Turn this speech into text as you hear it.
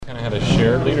had a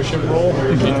shared leadership role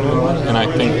in New England, and I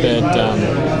think that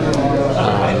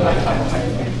I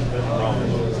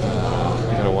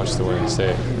gotta watch the way I say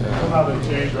it.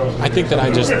 I think that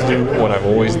I just do what I've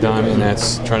always done, and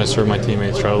that's try to serve my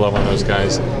teammates, try to love on those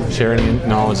guys, share any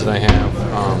knowledge that I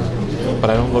have. But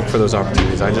I don't look for those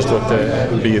opportunities. I just look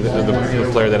to be the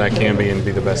player that I can be and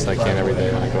be the best I can every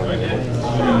day when I go in.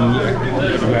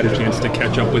 Have you had a chance to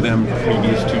catch up with them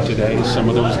previous to today? Some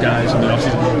of those guys in the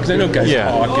offseason? Because I know guys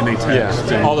talk and they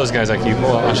text. Yeah, all those guys I keep,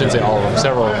 well, I shouldn't say all of them,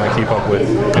 several of them I keep up with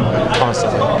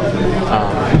constantly.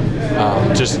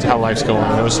 Just how life's going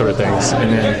and those sort of things.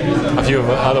 And then a few of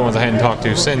the other ones I hadn't talked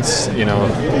to since, the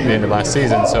end of last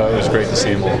season, so it was great to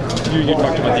see them all. You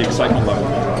talked about the excitement level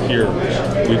here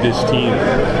with this team.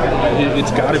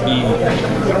 It's got to be, I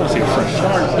don't want to say a fresh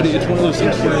start, but it's one of those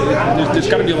things where there's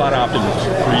got to be a lot of optimism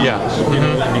for you.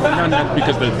 Yeah. Not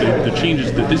because the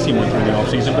changes that this team went through in the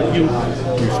offseason, but you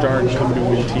start coming to a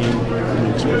new team, a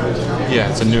new experience. Yeah,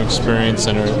 it's a new experience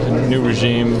and a new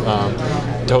regime.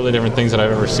 Totally different things that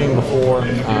I've ever seen before,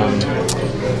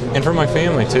 and for my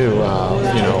family too.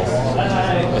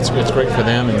 It's great for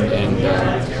them, and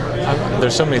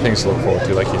there's so many things to look forward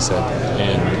to, like you said,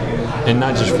 and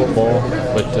not just football,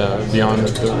 but beyond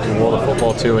the world of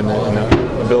football too, and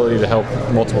the ability to help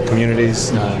multiple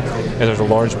communities. And there's a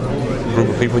large group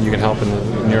of people you can help in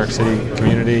the New York City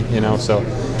community, so.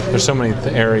 There's so many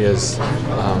areas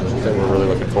that we're really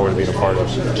looking forward to being a part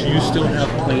of. Do you still have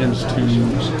plans to,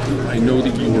 I know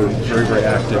that you were very, very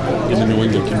active in the New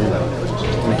England community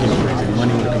when it came to raising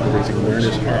money, when it came to raising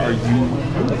awareness. Are you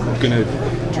going to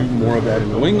do more of that in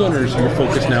New England, or is your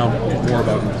focus now more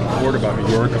about Florida, about New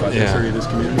York, about this area of this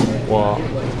community? Well,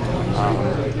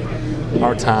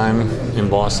 our time in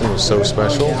Boston was so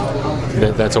special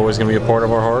that that's always going to be a part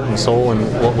of our heart and soul and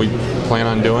what we plan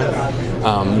on doing.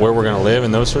 Where we're going to live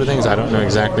and those sort of things, I don't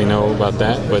exactly know about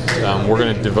that, but we're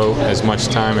going to devote as much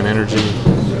time and energy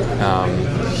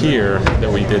here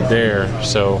that we did there.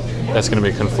 So that's going to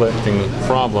be a conflicting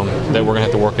problem that we're going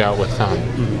to have to work out with time.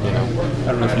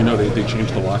 I don't know if you know, they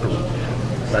changed the locker room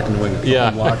back in New England.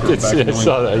 Yeah, I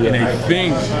saw that. Yeah. And I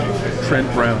think Trent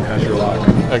Brown has your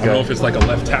locker. I don't know if it's like a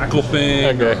left tackle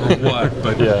thing or what,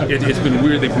 but it's been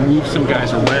weird. They've moved some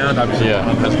guys around. Obviously,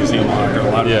 Tom has the same locker.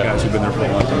 A lot of the guys who've been there for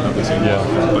a long time have the same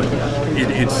locker. But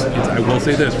it's I will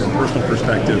say this from a personal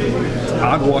perspective, it's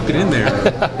odd walking in there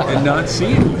and not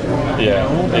seeing it.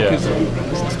 Because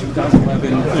since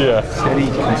 2011, steady,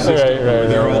 consistent,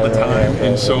 there all the time.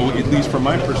 And so, at least from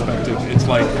my perspective, it's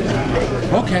like,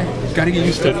 okay, got to get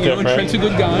used to it. And Trent's a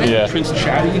good guy. Trent's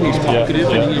chatty and he's talkative,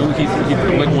 and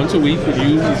he like once a week with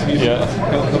you.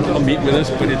 He'll meet with us,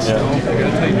 but it's still, I got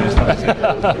to tell you, it's not the same.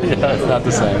 It's not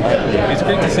the same. It's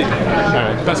great to see you. All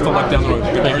right. Best of luck down the road.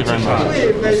 Thank you very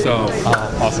much. So,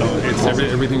 awesome.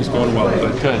 Everything's going well,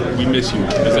 but good. We miss you.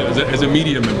 As a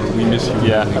media member, we miss you.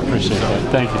 Yeah, I appreciate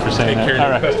that. Thank you for saying that. All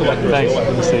right. Best of luck. Thanks.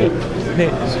 Good to see you. Hey,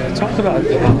 talk about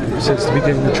since the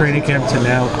beginning of the training camp to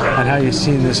now and how you've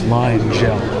seen this line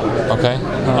gel. Okay.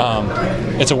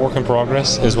 It's a work in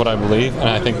progress is what I believe, and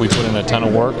I think we put in a ton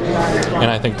of work,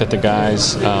 and I think that the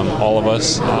guys, all of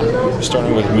us,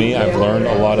 starting with me, I've learned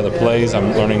a lot of the plays.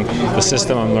 I'm learning the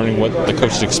system. I'm learning what the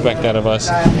coaches expect out of us,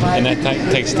 and that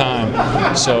takes time.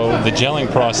 So the gelling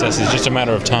process is just a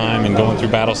matter of time and going through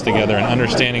battles together and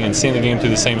understanding and seeing the game through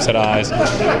the same set of eyes,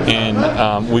 and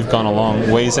we've gone a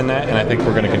long ways in that, and I think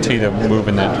we're going to continue to move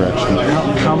in that direction.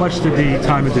 How much did the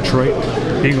time in Detroit,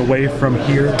 being away from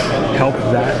here, help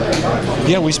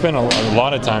that? Yeah, we spent a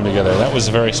lot of time together. That was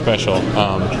very special.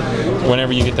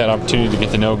 Whenever you get that opportunity to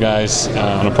get to know guys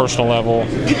on a personal level,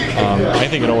 I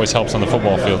think it always helps on the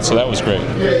football field, so that was great.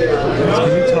 Can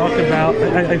you talk about,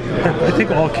 I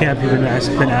think all camp you've been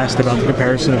asked about the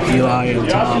comparison of Eli and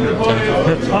Tom.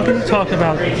 How can you talk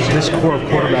about this core of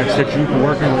quarterbacks that you're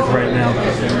working with right now?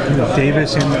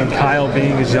 Davis and Kyle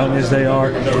being as young as they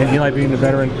are, and Eli being the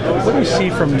veteran. What do you see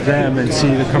from them and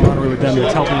see the camaraderie with them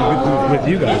that's helping with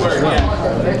you guys as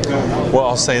well? Well,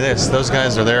 I'll say this. Those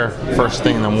guys are there first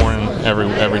thing in the morning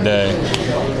every day.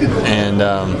 And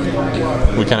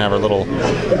we kind of have our little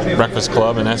breakfast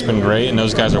club, and that's been great. And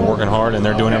those guys are working hard, and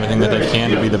they're doing everything that they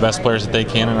can to be the best players that they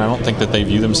can. And I don't think that they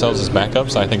view themselves as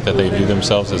backups. I think that they view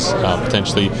themselves as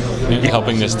potentially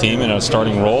helping this team in a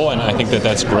starting role. And I think that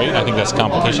that's great. I think that's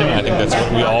competition. I think that's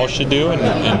what we all should do.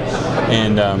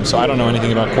 And so I don't know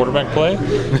anything about quarterback play,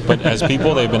 but as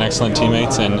people, they've been excellent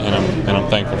teammates, and I'm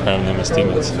thankful for having them as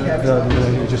teammates.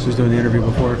 I just was doing the interview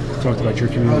before, talked about your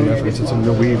community efforts. It's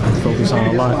something that we focus on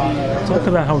a lot. Talk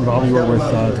about how involved you are with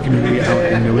the community out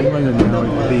in New England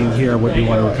and being here, what you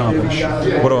want to accomplish.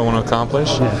 What do I want to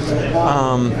accomplish?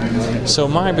 Yeah. So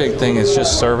my big thing is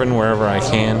just serving wherever I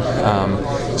can.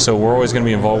 So we're always going to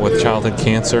be involved with childhood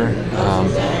cancer.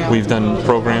 We've done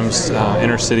programs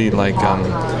inner city like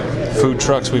food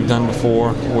trucks we've done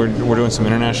before. We're doing some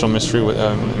international ministry with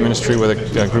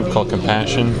a group called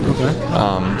Compassion.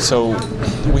 Okay. So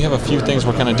we have a few things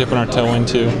we're kind of dipping our toe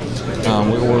into.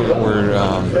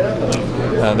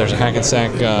 There's a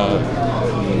Hackensack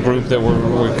group that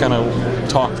we're kind of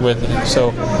talked with.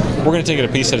 So we're going to take it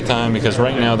a piece at a time, because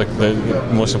right now the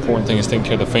most important thing is taking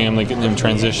care of the family, getting them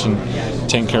transitioned,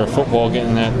 taking care of football,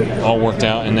 getting that all worked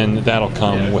out, and then that'll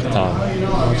come with time.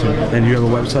 Awesome. And you have a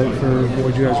website for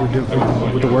what you guys were doing,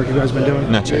 with the work you guys have been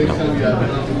doing? Not yet, no.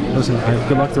 Listen,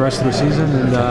 good luck the rest of the season, and